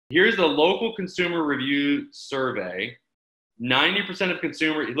Here's the local consumer review survey. 90% of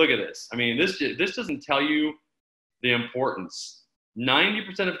consumers, look at this. I mean, this doesn't tell you the importance.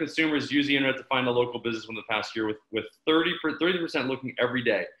 90% of consumers use the internet to find a local business in the past year, with 30% looking every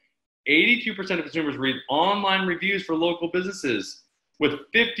day. 82% of consumers read online reviews for local businesses, with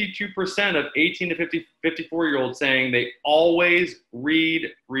 52% of 18 to 54-year-olds saying they always read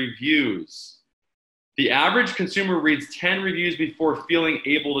reviews. The average consumer reads 10 reviews before feeling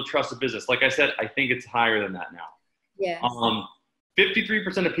able to trust a business. Like I said, I think it's higher than that now. Yes.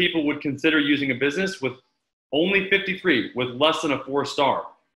 53% of people would consider using a business, with only 53 with less than a 4-star.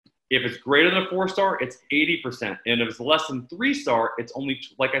 If it's greater than a 4-star, it's 80%. And if it's less than 3-star, it's only,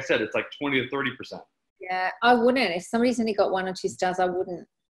 like I said, it's like 20 to 30%. Yeah, I wouldn't. If somebody's only got 1 or 2 stars, I wouldn't.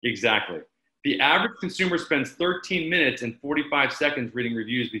 Exactly. The average consumer spends 13 minutes and 45 seconds reading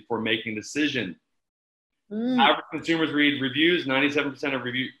reviews before making a decision. Average consumers read reviews. 97% of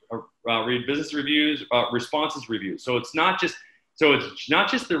read business reviews, responses reviews. So it's not just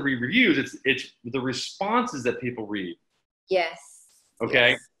the reviews. It's the responses that people read. Yes.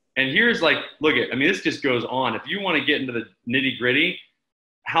 Okay. Yes. And here's like, look at, I mean, this just goes on. If you want to get into the nitty gritty,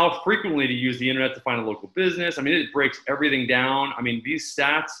 how frequently to use the internet to find a local business. I mean, it breaks everything down. I mean, these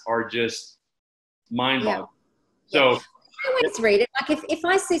stats are just mind-boggling. Yeah. So I always read it. Like if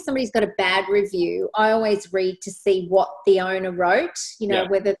I see somebody's got a bad review, I always read to see what the owner wrote, you know,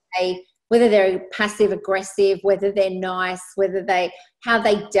 whether they're passive aggressive, whether they're nice, how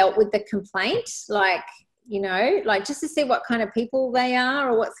they dealt with the complaint, like, you know, like just to see what kind of people they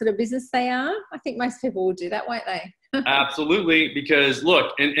are or what sort of business they are. I think most people will do that, won't they? Absolutely, because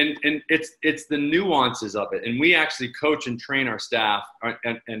look, and it's the nuances of it. And we actually coach and train our staff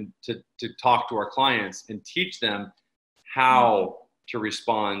and to talk to our clients and teach them how to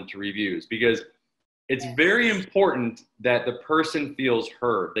respond to reviews, because it's very important that the person feels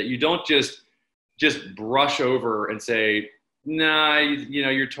heard, that you don't just brush over and say, nah, you know,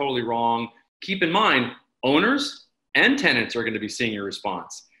 you're totally wrong. Keep in mind, owners and tenants are going to be seeing your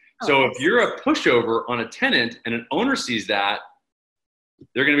response. So if you're a pushover on a tenant and an owner sees that,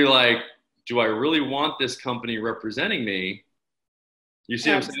 they're going to be like, do I really want this company representing me? You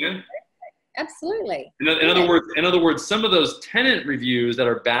see what I'm saying? Absolutely. In other words, some of those tenant reviews that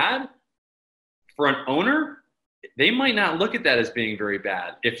are bad for an owner, they might not look at that as being very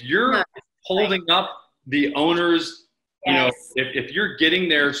bad. If you're holding up the owner's, you know, if you're getting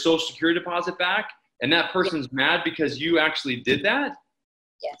their Social Security deposit back and that person's mad because you actually did that,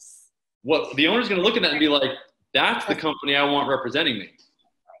 what the owner's going to look at that and be like, that's the company I want representing me.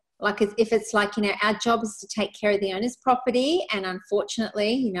 Like if it's like, you know, our job is to take care of the owner's property, and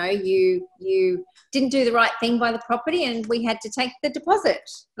unfortunately, you know, you didn't do the right thing by the property and we had to take the deposit,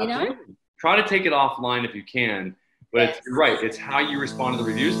 you know? Try to take it offline if you can, but you're right. It's how you respond to the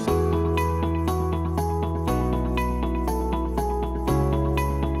reviews.